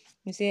where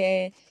you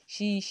say,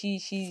 she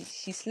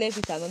slept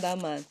with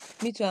another man,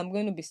 me too, I'm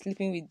going to be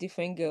sleeping with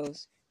different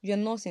girls, you're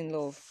not in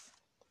love.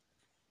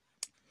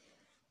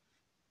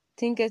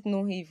 Thinketh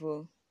no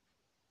evil.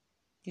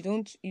 You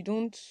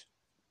don't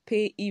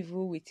pay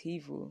evil with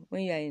evil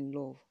when you are in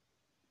love.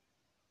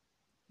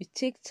 You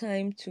take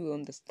time to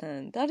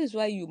understand. That is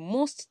why you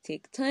must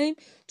take time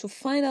to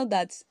find out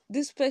that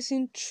this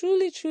person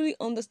truly, truly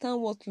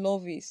understand what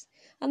love is.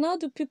 And how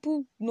do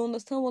people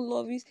understand what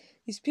love is?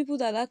 It's people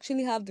that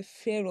actually have the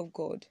fear of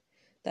God,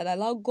 that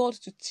allow God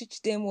to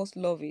teach them what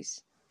love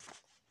is.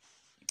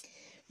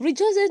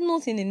 Rejoice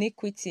not in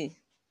iniquity.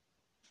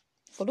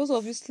 For those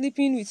of you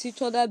sleeping with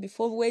each other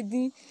before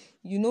wedding,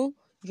 you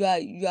are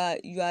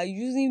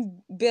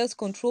using birth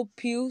control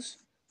pills.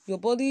 Your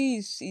body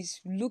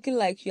is looking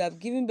like you have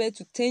given birth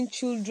to 10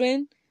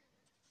 children.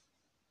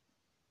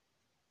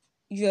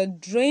 You are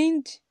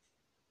drained.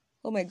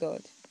 Oh my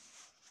God.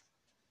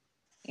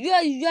 You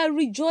are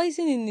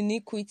rejoicing in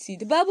iniquity.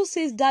 The Bible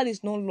says that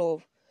is not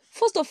love.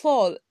 First of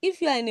all,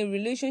 if you are in a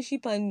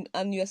relationship and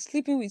you are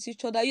sleeping with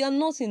each other, you are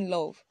not in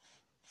love.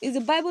 It's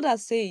the Bible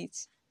that says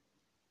it.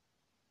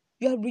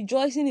 You are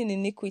rejoicing in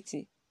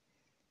iniquity.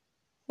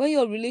 When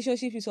your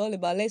relationship is all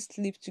about let's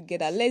sleep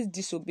together, let's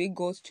disobey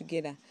God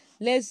together,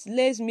 let's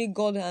make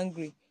God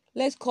angry,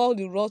 let's call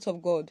the wrath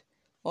of God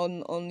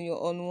on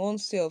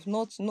oneself,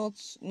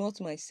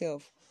 not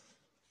myself.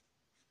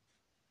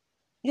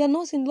 You are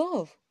not in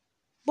love,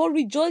 but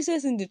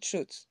rejoices in the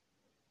truth.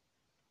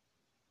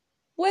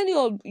 When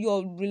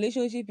your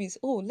relationship is,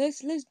 oh,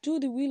 let's do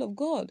the will of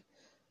God,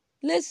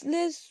 let's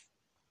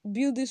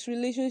build this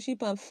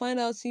relationship and find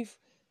out if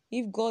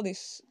God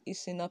is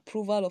in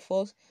approval of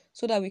us,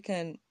 so that we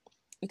can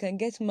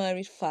get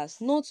married fast.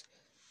 Not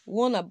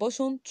 1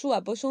 abortion, 2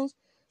 abortions,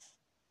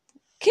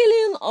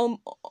 killing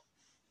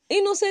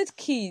innocent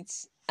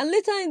kids, and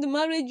later in the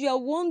marriage you are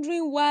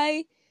wondering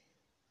why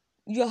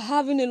you're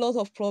having a lot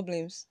of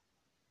problems.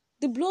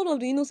 The blood of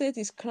the innocent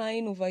is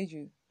crying over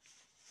you.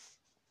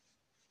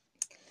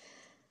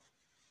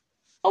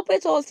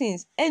 Hopeth all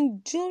things,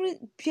 endure,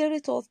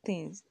 beareth all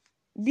things,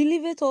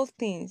 believeth all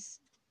things.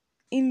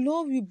 In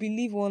love, you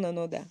believe one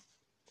another.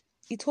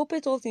 It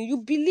hopeth all things. You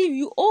believe,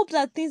 you hope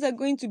that things are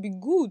going to be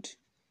good.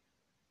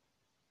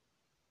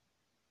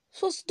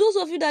 So those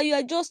of you that you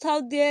are just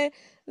out there,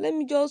 let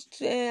me just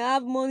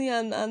have money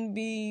and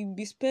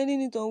be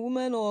spending it on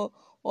women,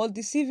 or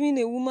deceiving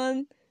a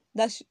woman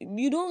that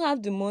you don't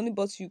have the money,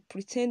 but you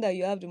pretend that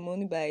you have the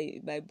money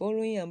by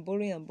borrowing and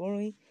borrowing and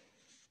borrowing,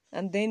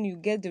 and then you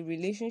get the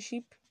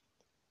relationship.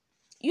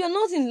 You are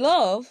not in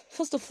love.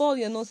 First of all,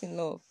 you're not in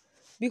love,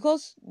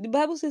 because the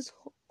Bible says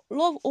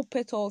love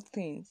hopeth all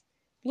things.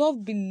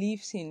 Love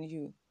believes in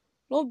you.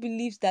 Love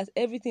believes that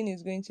everything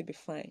is going to be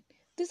fine.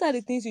 These are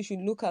the things you should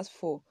look out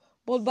for.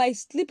 But by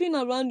sleeping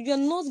around, you're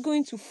not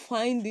going to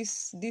find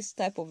this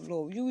type of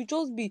love. You will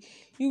just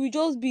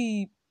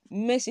be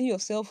messing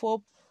yourself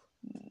up,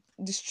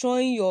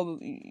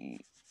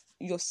 destroying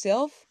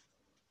yourself,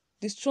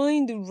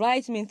 destroying the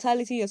right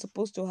mentality you're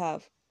supposed to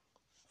have.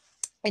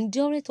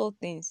 Endureth all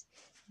things,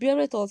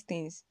 beareth all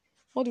things.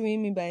 What do we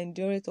mean by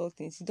endureth all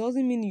things? It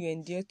doesn't mean you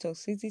endure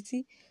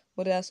toxicity,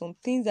 but there are some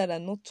things that are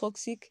not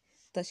toxic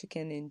that you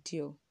can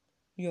endure.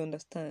 You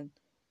understand?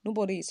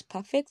 Nobody is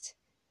perfect.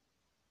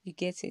 You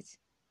get it.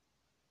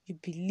 You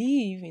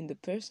believe in the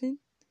person.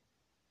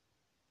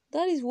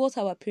 That is what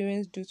our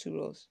parents do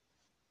to us.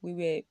 We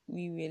were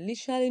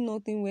literally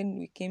nothing when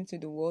we came to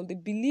the world. They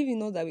believe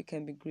in us that we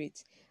can be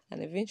great,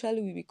 and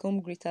eventually we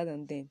become greater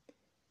than them.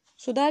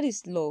 So that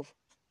is love.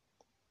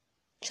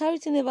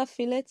 Charity never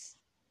faileth.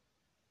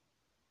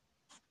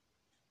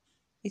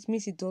 It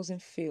means it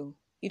doesn't fail.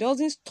 It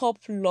doesn't stop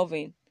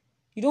loving.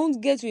 You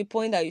don't get to a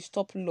point that you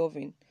stop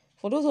loving.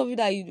 For those of you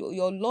that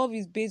your love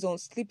is based on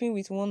sleeping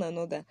with one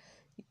another,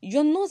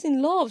 you're not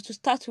in love to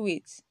start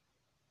with.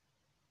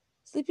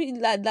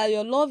 Sleeping that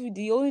your love,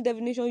 the only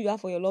definition you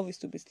have for your love is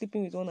to be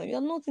sleeping with one another.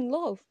 You're not in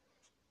love.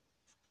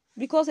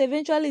 Because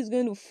eventually it's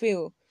going to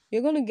fail.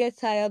 You're going to get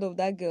tired of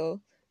that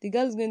girl. The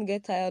girl is going to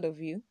get tired of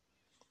you.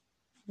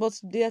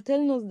 But they are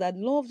telling us that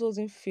love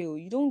doesn't fail.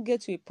 You don't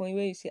get to a point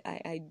where you say,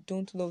 I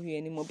don't love you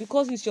anymore.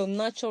 Because it's your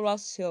natural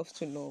self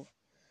to love.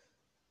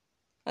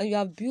 And you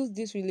have built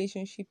this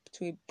relationship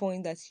to a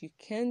point that you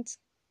can't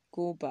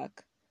go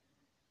back.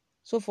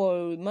 So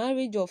for a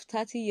marriage of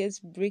 30 years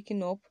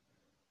breaking up,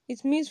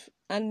 it means,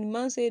 and the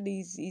man said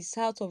he's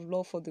out of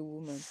love for the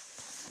woman.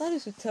 That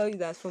is to tell you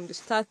that from the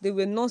start, they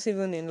were not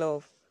even in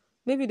love.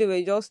 Maybe they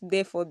were just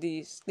there for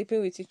the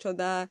sleeping with each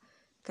other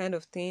kind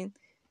of thing.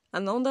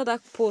 And under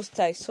that post,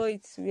 I saw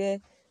it where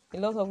a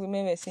lot of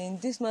women were saying,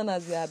 this man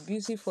has been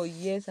abusive for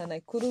years and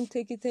I couldn't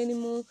take it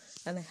anymore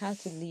and I had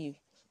to leave.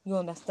 You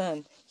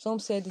understand? Some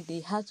said they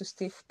had to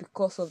stay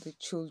because of the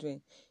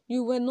children.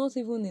 You were not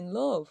even in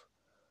love.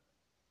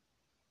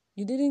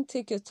 You didn't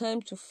take your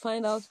time to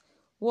find out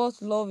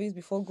what love is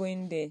before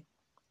going there.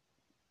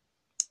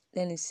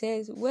 Then it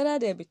says, whether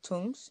there be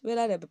tongues,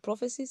 whether there be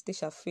prophecies, they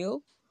shall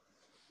fail,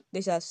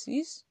 they shall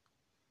cease.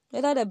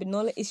 Whether there be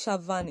knowledge, it shall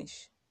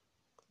vanish.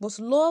 But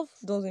love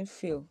doesn't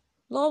fail.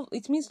 Love,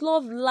 it means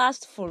love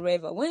lasts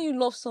forever. When you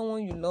love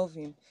someone, you love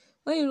him.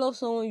 When you love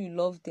someone, you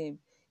love them.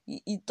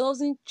 It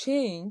doesn't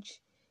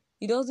change.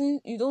 You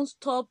don't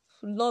stop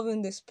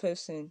loving this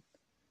person.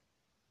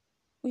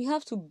 We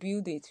have to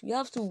build it. We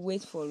have to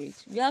wait for it.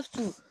 We have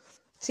to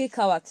take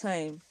our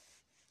time.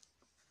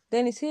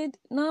 Then he said,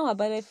 now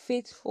abideth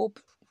faith, hope,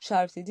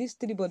 charity. These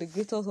three, but the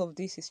greatest of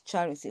this is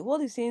charity.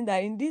 What is saying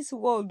that in this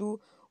world,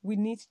 we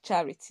need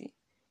charity.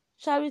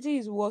 Charity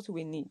is what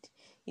we need.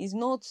 It's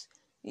not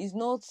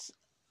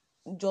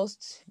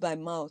just by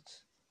mouth.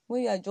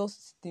 When you are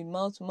just the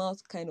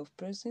mouth kind of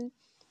person,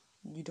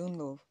 you don't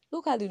love.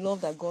 Look at the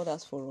love that God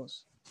has for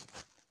us.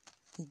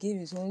 He gave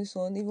his only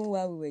son even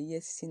while we were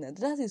yet sinners.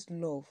 That is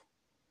love.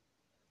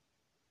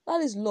 That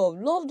is love.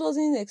 Love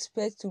doesn't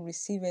expect to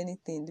receive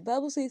anything. The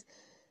Bible says,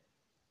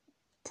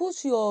 put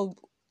your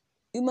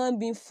human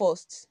being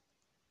first.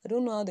 I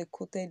don't know how they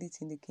quoted it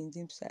in the King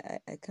James.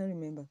 I can't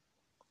remember.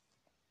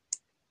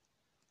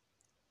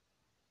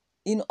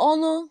 In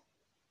honor,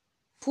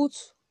 put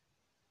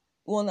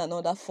one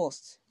another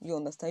first. You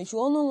understand? You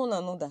should honor one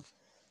another.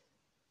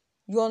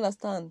 You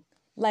understand?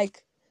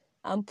 Like,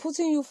 I'm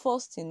putting you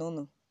first in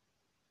honor.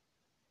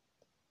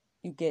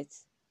 You get?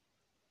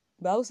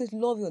 The Bible says,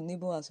 love your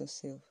neighbor as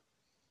yourself.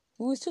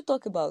 We will still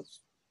talk about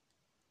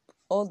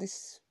all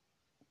these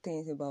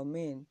things about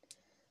men.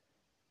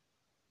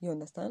 You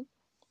understand?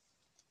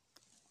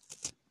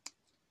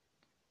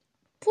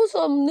 Put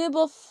your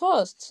neighbor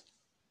first.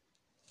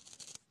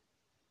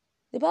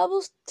 The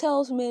Bible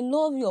tells men,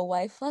 love your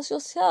wife as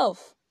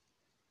yourself.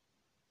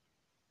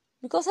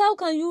 Because how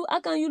can you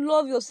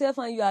love yourself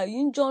and you are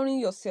injuring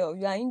yourself?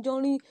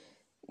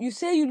 You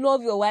say you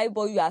love your wife,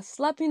 but you are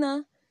slapping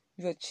her,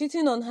 you're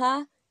cheating on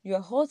her,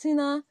 you're hurting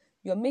her,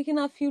 you're making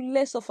her feel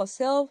less of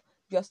herself,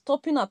 you're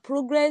stopping her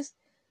progress.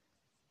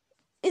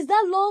 Is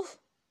that love?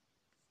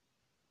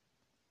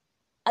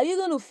 Are you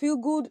going to feel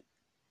good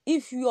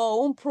if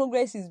your own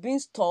progress is being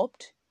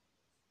stopped?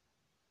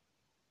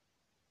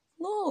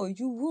 No,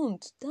 you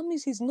won't. That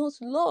means it's not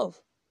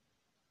love.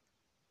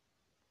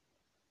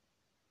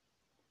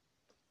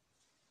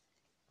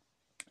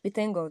 We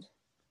thank God.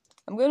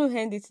 I'm going to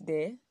end it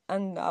there.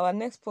 And our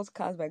next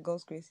podcast, by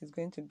God's grace, is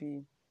going to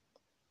be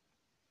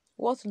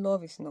what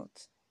love is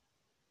not.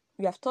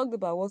 We have talked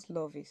about what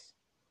love is.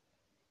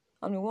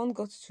 And we want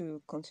God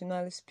to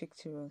continually speak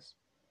to us.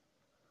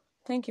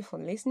 Thank you for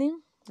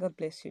listening. God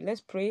bless you.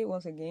 Let's pray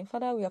once again.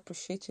 Father, we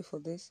appreciate you for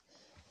this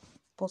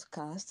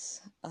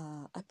podcast.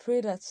 I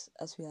pray that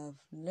as we have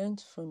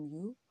learned from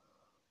you,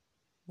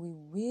 we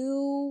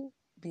will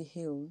be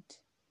healed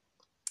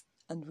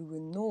and we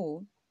will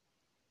know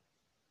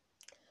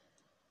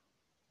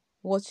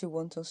what you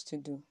want us to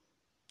do.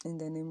 In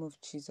the name of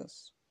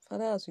Jesus.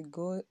 Father, as we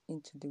go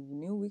into the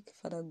new week,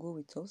 Father, go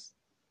with us.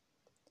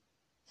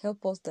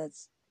 Help us that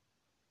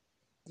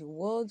the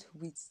word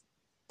will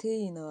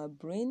stay in our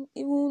brain,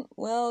 even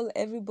while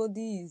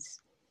everybody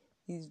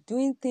is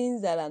doing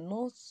things that are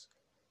not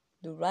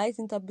the right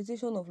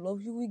interpretation of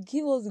love. You will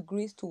give us the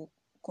grace to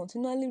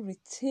continually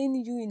retain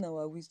you in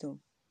our wisdom,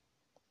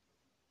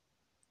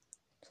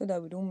 so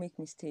that we don't make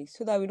mistakes,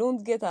 so that we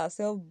don't get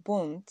ourselves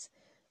burnt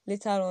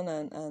later on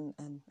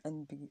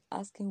and be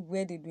asking,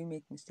 where did we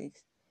make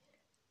mistakes?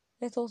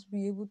 Let us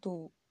be able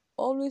to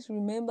always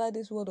remember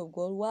this word of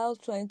God while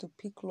trying to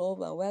pick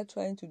love and while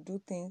trying to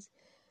do things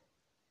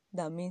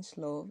that means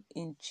love.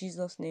 In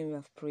Jesus' name we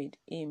have prayed.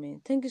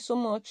 Amen. Thank you so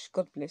much.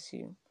 God bless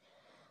you.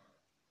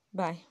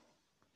 Bye.